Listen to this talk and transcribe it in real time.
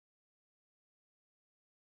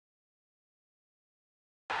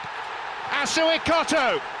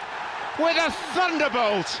Assou-Ekotto with a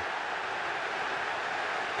thunderbolt.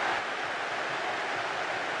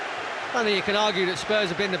 I think you can argue that Spurs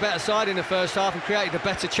have been the better side in the first half and created the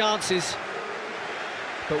better chances.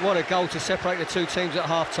 But what a goal to separate the two teams at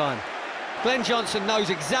half-time. Glenn Johnson knows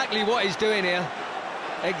exactly what he's doing here.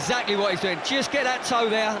 Exactly what he's doing. Just get that toe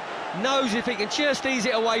there. Knows if he can just ease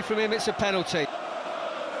it away from him, it's a penalty.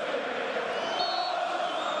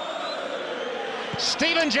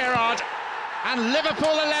 Steven Gerrard and Liverpool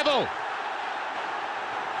are level.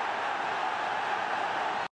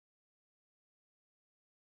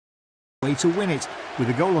 Way to win it, with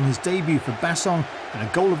a goal on his debut for Bassong and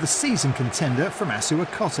a goal of the season contender from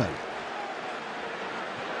Assou-Ekotto.